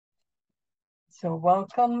So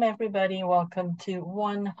welcome everybody, welcome to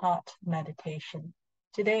One Heart Meditation.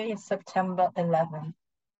 Today is September 11th,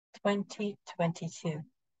 2022.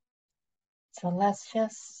 So let's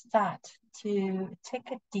just start to take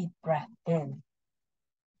a deep breath in.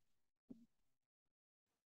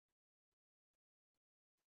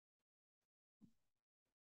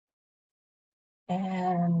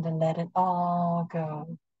 And let it all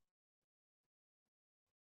go.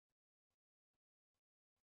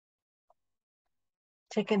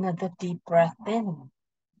 Take another deep breath in.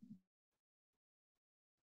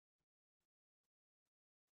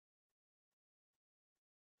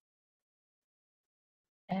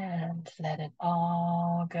 And let it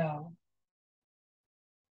all go.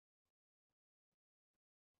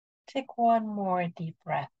 Take one more deep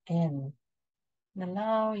breath in. And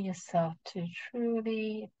allow yourself to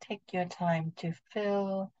truly take your time to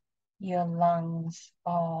fill your lungs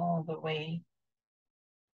all the way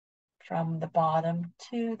from the bottom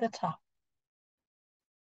to the top.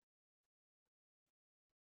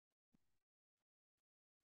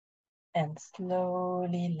 And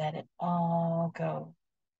slowly let it all go.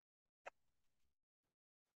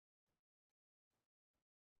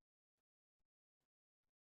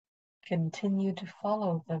 Continue to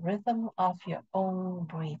follow the rhythm of your own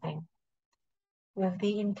breathing with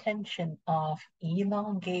the intention of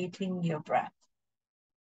elongating your breath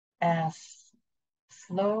as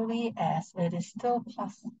slowly as it is still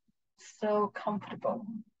possible, so comfortable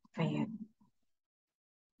for you.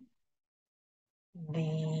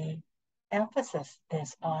 The emphasis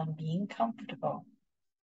is on being comfortable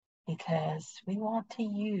because we want to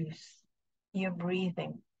use your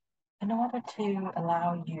breathing in order to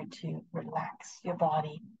allow you to relax your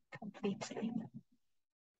body completely.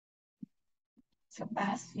 So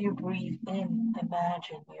as you breathe in,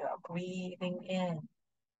 imagine you are breathing in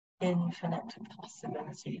infinite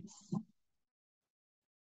possibilities.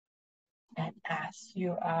 And as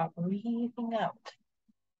you are breathing out,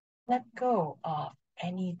 let go of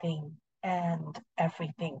anything and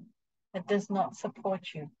everything that does not support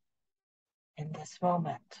you in this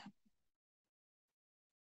moment.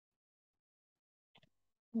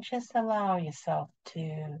 And just allow yourself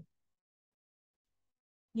to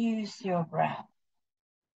use your breath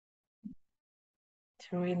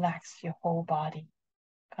to relax your whole body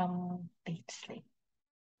completely.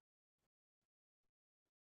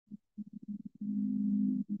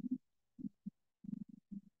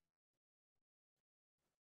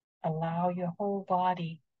 Allow your whole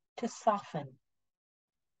body to soften,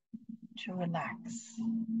 to relax.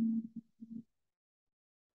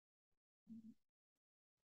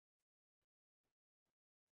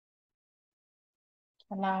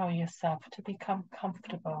 Allow yourself to become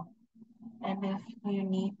comfortable. And if you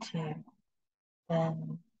need to,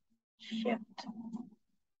 then shift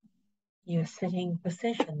your sitting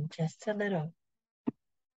position just a little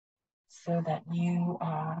so that you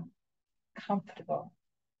are comfortable.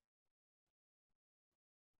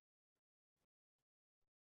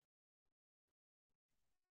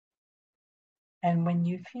 And when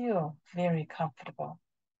you feel very comfortable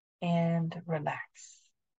and relaxed,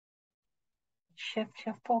 shift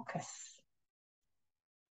your focus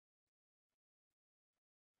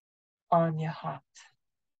on your heart.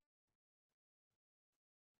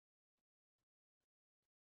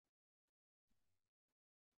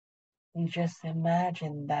 You just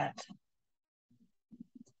imagine that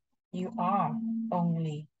you are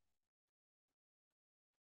only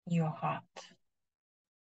your heart.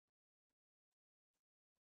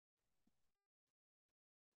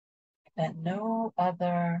 That no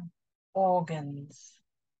other organs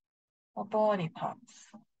or body parts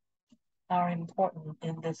are important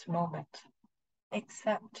in this moment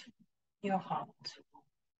except your heart.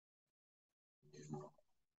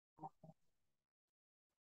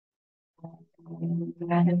 And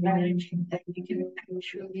imagine that you can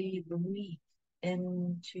actually breathe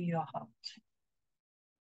into your heart.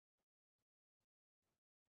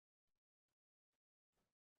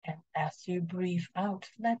 And as you breathe out,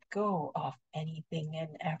 let go of anything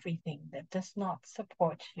and everything that does not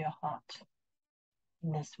support your heart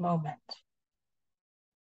in this moment.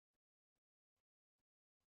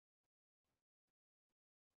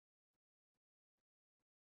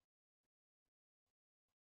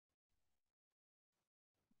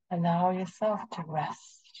 Allow yourself to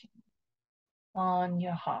rest on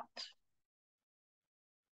your heart.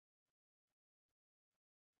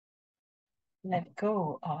 Let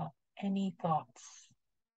go of any thoughts.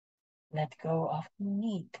 Let go of the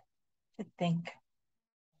need to think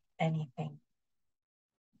anything.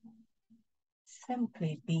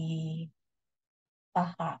 Simply be a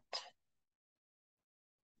heart,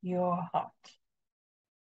 your heart.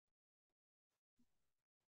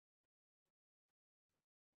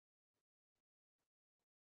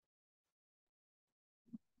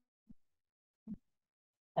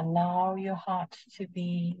 Allow your heart to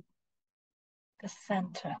be the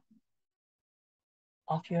center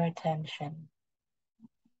of your attention,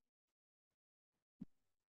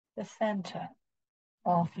 the center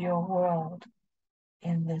of your world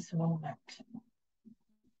in this moment.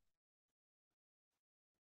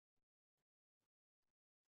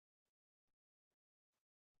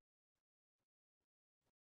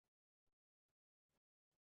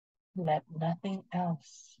 Let nothing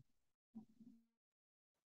else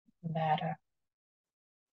matter.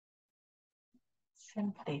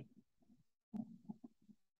 Simply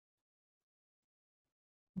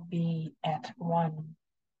be at one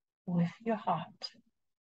with your heart.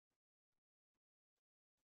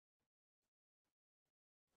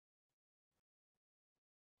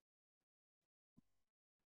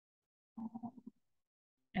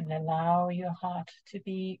 And allow your heart to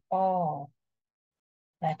be all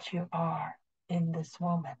that you are in this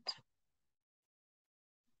moment.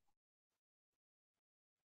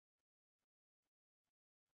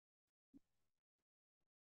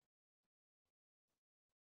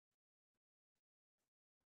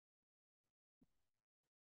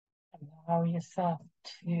 Allow yourself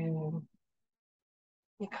to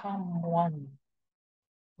become one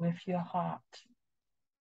with your heart.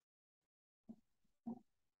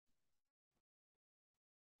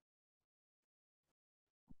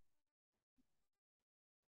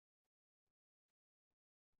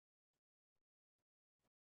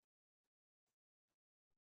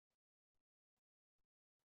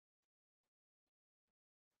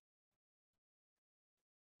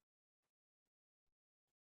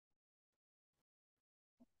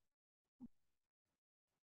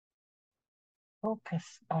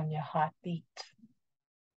 Focus on your heartbeat.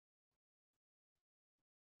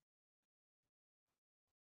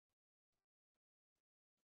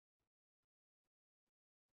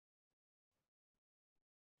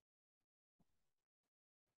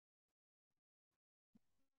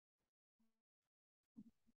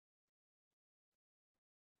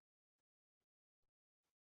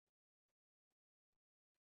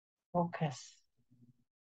 Focus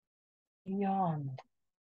beyond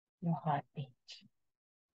your heartbeat.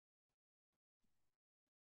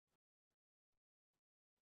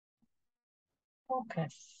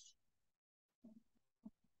 Focus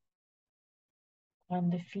on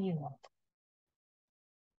the field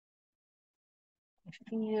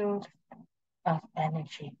of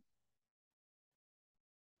energy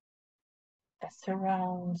that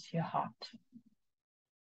surrounds your heart.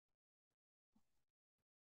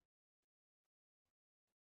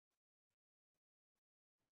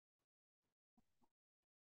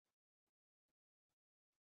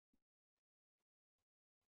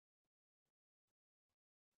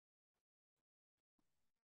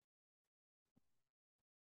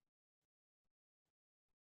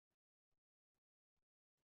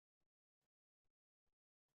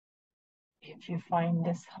 If you find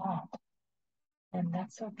this hard, then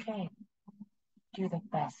that's okay. Do the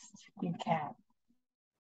best you can.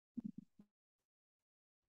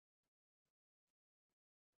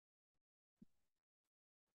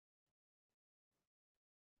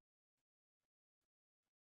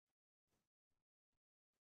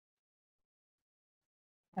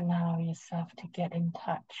 Allow yourself to get in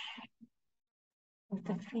touch with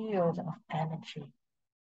the field of energy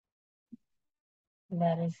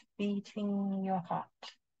that is beating your heart.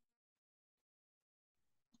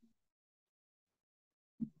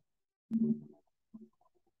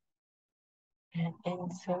 And in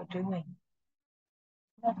so doing,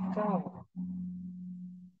 let go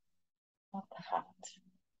of the heart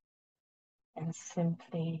and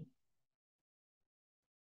simply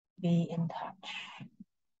be in touch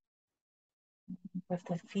with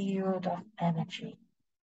the field of energy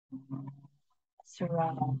that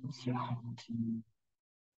surrounds your heart.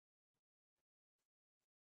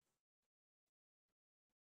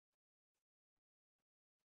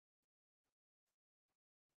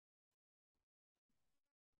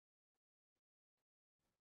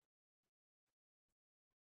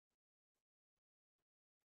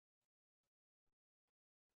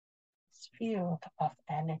 This field of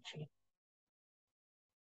energy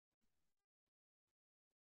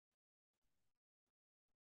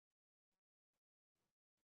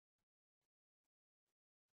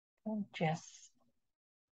don't just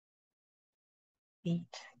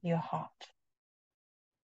beat your heart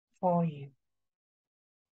for you.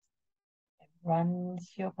 It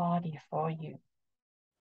runs your body for you.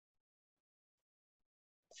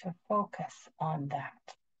 So focus on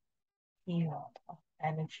that field of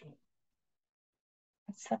energy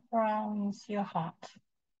that surrounds your heart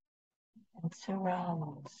and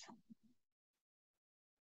surrounds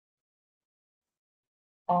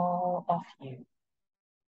all of you.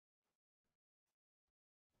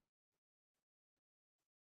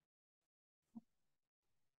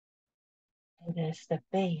 It is the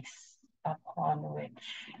base upon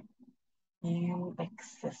which you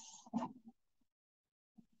exist.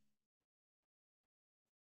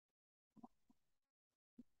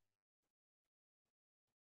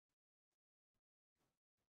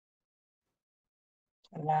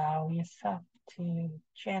 Allow yourself to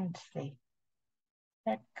gently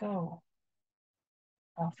let go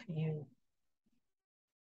of you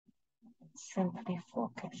and simply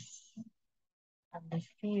focus on the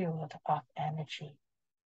field of energy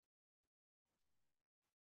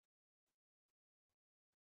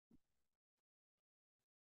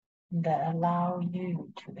that allow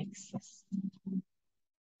you to exist,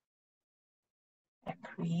 that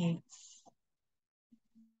creates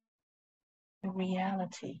the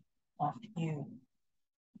reality of you.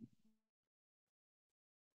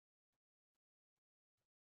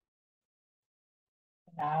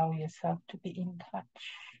 Allow yourself to be in touch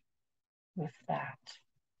with that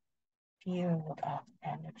field of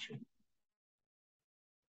energy.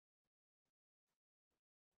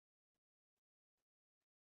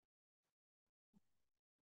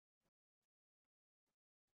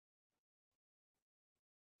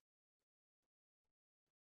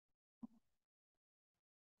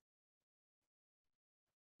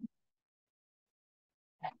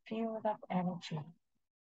 That field of energy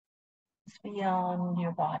is beyond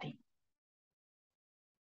your body.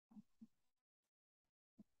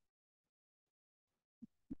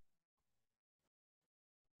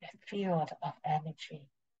 That field of energy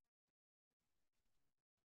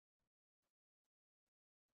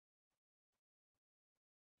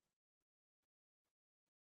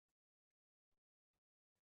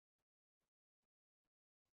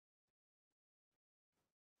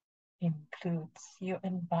includes your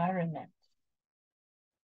environment,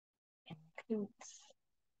 includes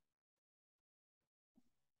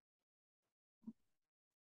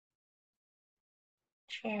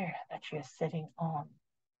chair that you're sitting on,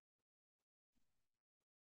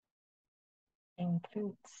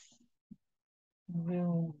 includes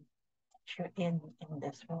room that you're in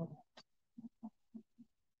this room.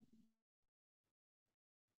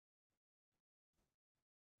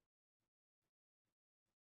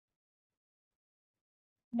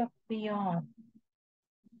 Look beyond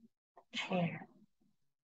the chair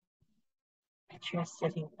that you're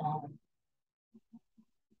sitting on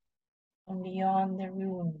and beyond the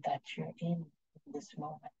room that you're in this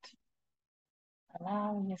moment.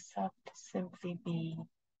 Allow yourself to simply be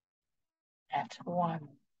at one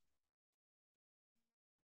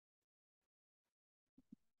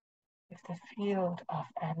with the field of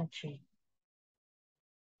energy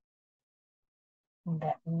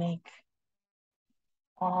that make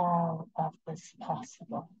all of this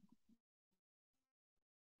possible.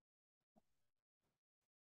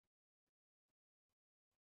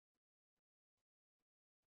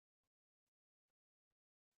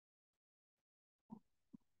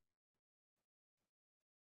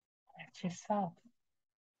 Let yourself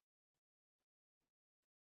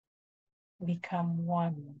become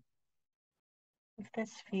one with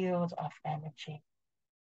this field of energy.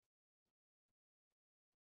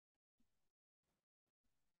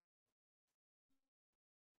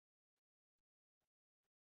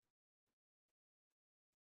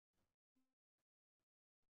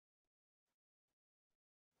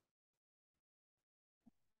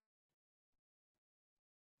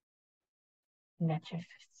 Let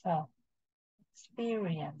yourself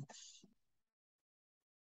experience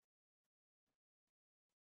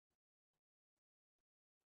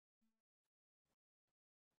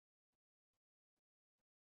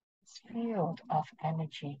this field of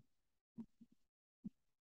energy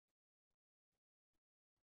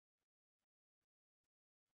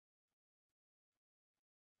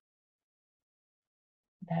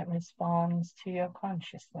that responds to your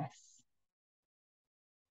consciousness.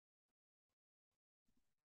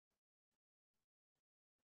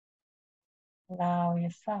 Allow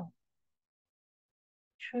yourself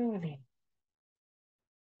truly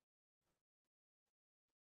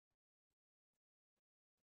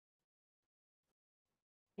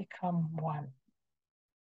become one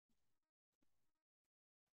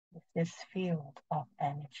with this field of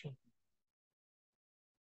energy.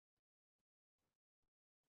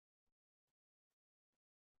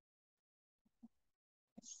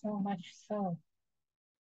 So much so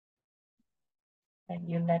that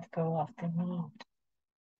you let go of the need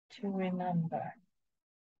to remember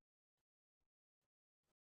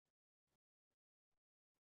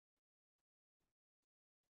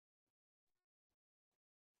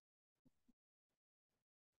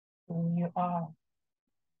who you are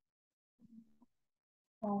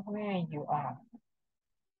or where you are.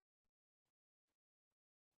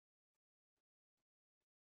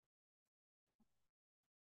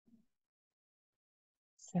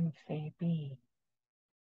 Simply be.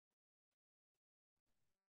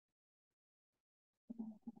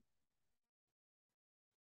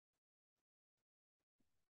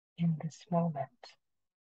 In this moment,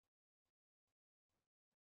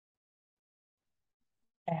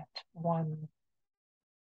 at one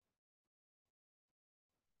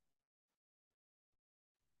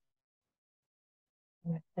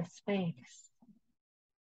with the space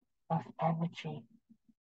of energy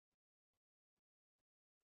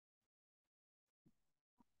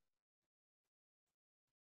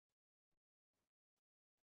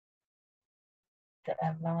to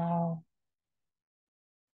allow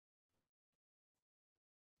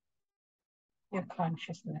your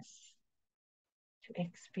consciousness to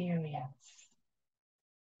experience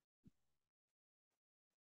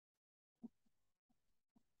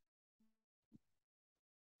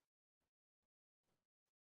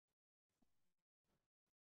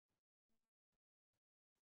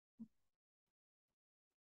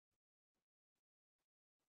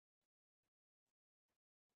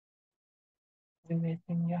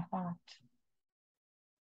within your heart.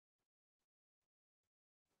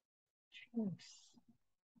 Choose,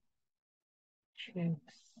 choose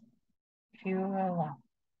pure love.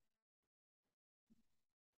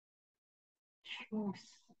 Choose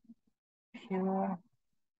pure,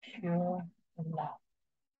 pure love.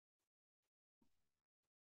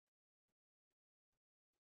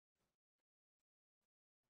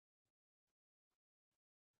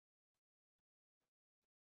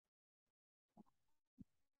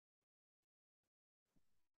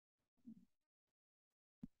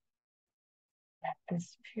 That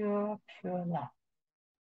is pure, pure love.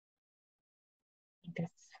 This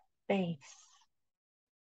space,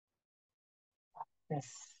 this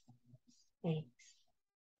space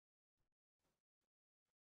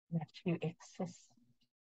that you exist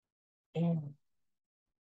in.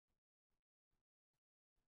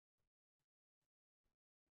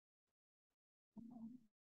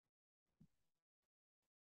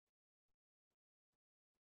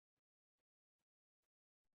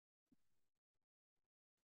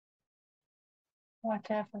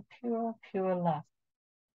 Whatever pure, pure love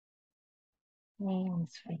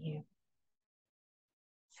means for you,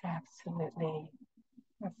 it's absolutely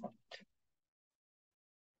perfect.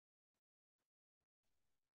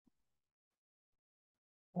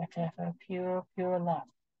 Whatever pure, pure love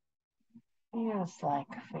feels like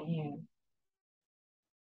for you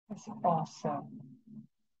is also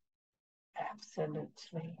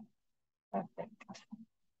absolutely perfect.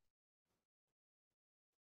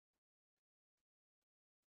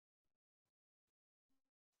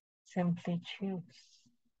 Simply choose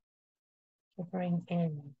to bring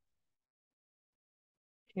in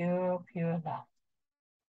pure, pure love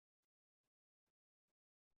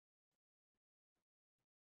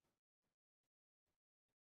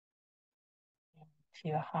to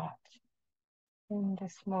your heart in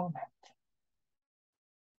this moment.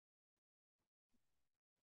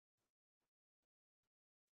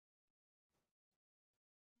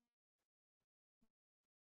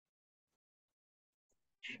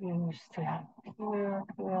 Choose to have pure,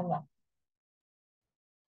 pure love.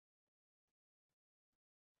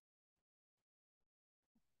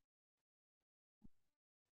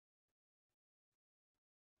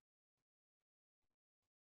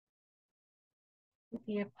 To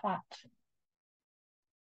be a part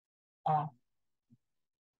of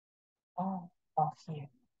all of you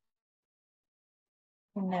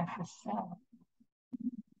in every cell,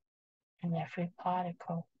 in every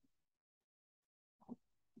particle,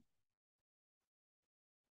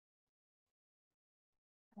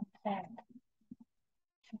 from head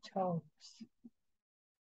to toes,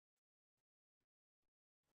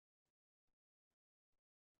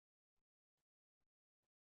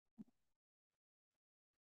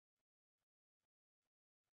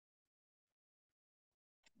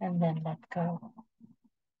 and then let go.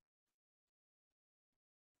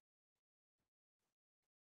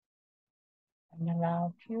 And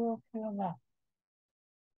allow pure, pure love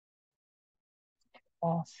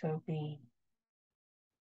also be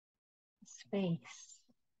space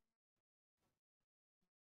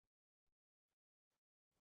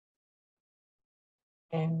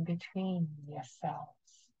in between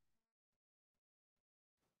yourselves,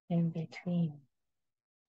 in between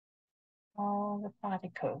all the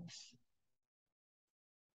particles,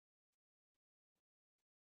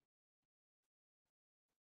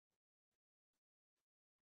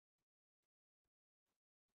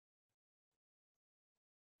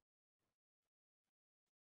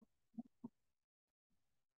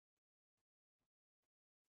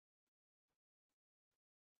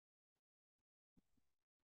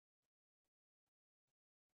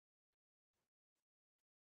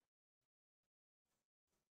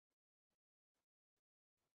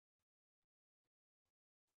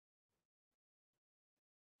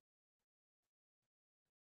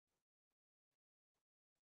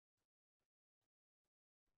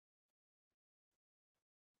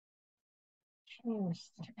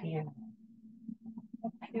 Choose to feel a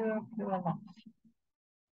pure, pure love.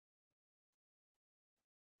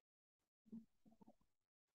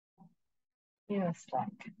 Feels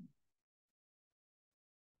like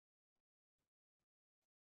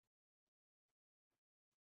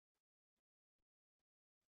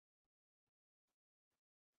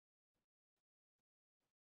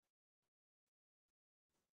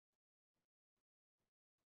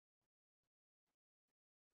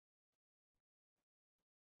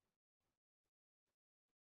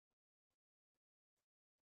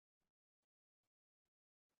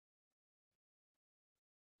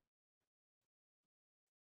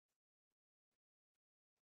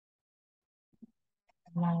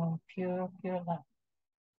now pure, pure love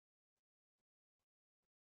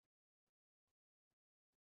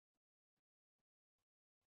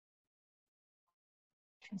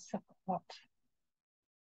to support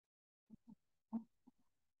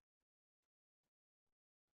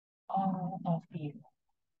all of you.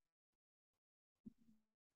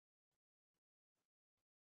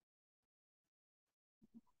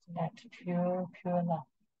 Let pure, pure love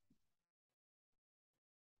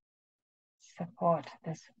support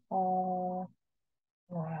this whole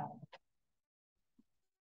world,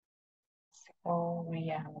 this whole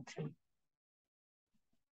reality,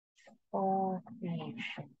 whole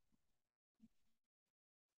creation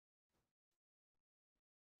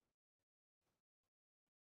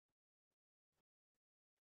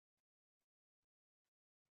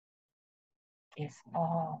is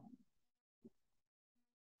all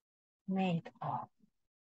made of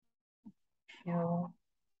pure,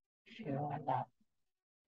 pure love.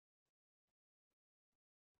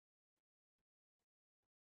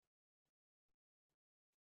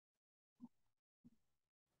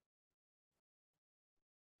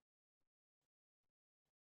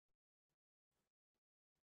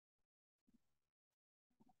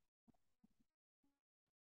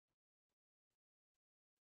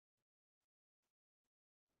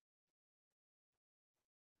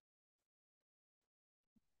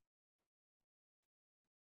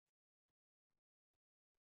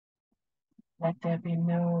 Let there be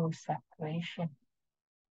no separation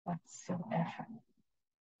whatsoever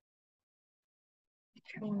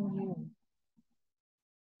between you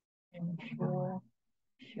and pure,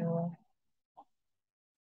 pure.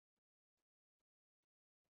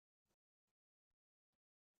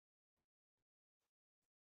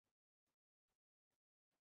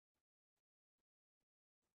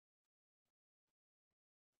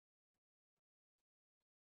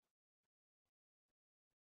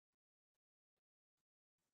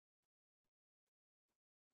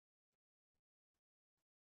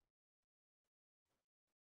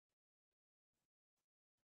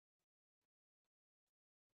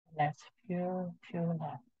 Let pure, pure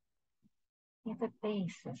love be the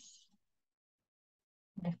basis,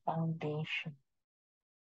 the foundation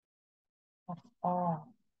of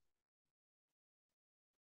all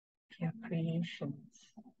your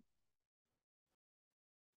creations.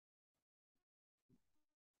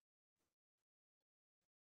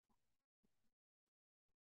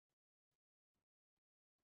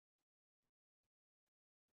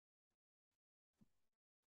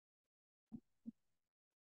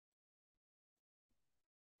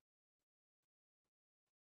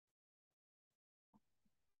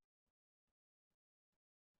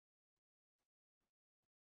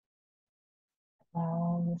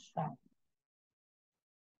 Allow yourself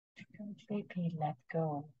to completely let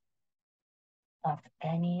go of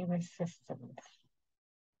any resistance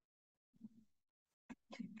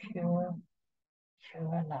to pure,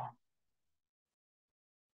 pure love.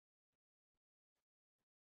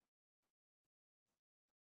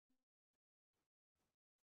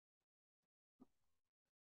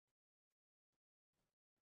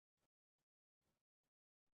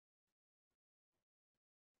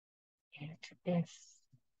 It is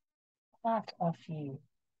part of you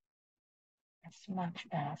as much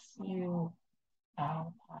as you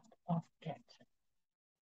are part of it.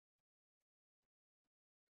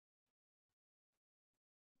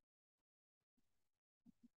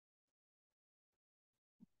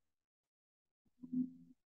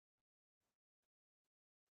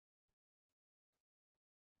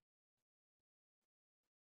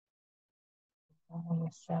 Allow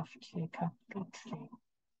yourself to completely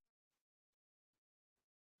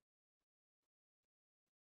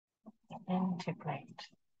integrate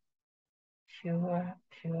pure,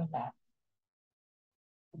 pure love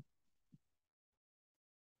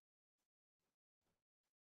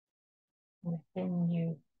within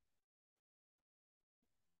you.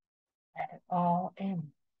 Let it all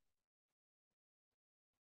in.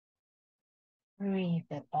 Breathe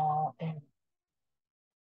it all in.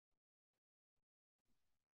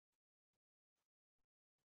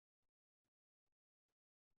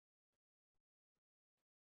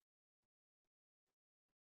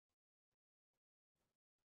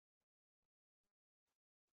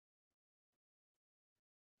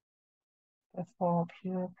 Before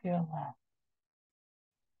pure, pure love,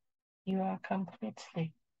 you are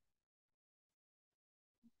completely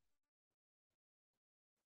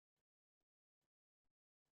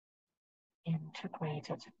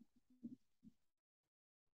integrated.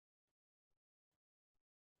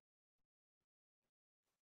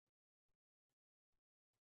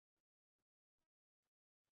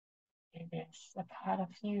 It is a part of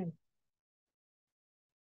you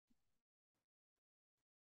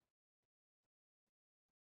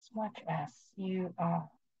as much as you are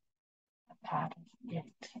a part of it.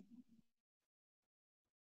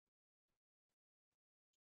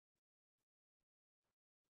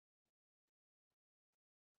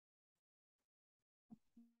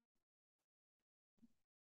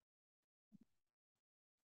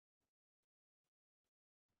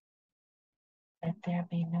 Let there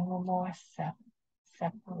be no more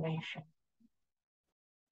separation.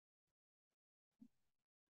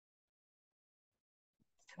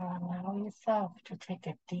 So allow yourself to take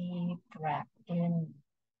a deep breath in.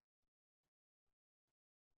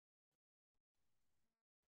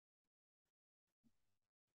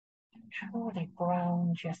 Truly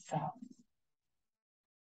ground yourself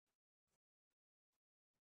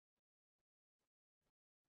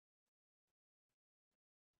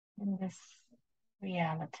in this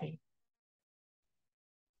reality.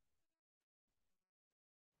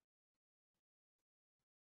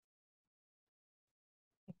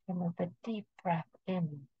 With a deep breath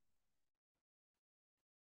in.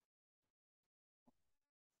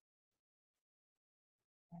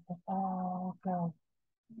 Let it all go.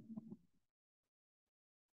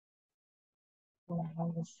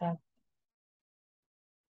 Allow yourself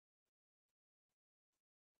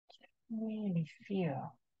to really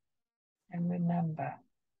feel and remember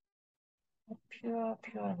what pure,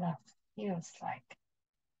 pure love feels like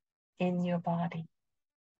in your body,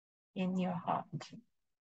 in your heart.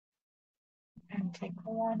 And take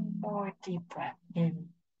one more deep breath in.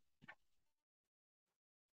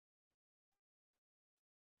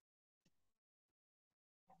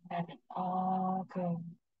 Let it all go.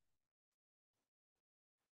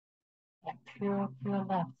 Let pure, pure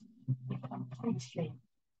love be completely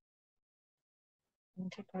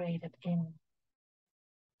integrated in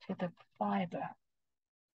to the fiber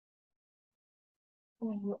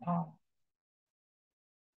who you are.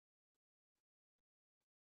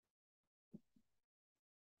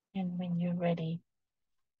 And when you're ready,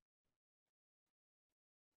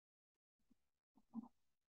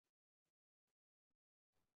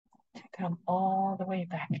 to come all the way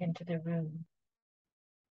back into the room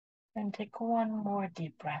and take one more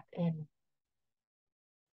deep breath in.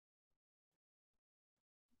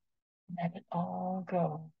 Let it all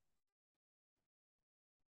go.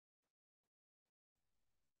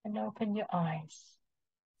 And open your eyes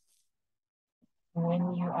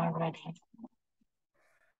when you are ready.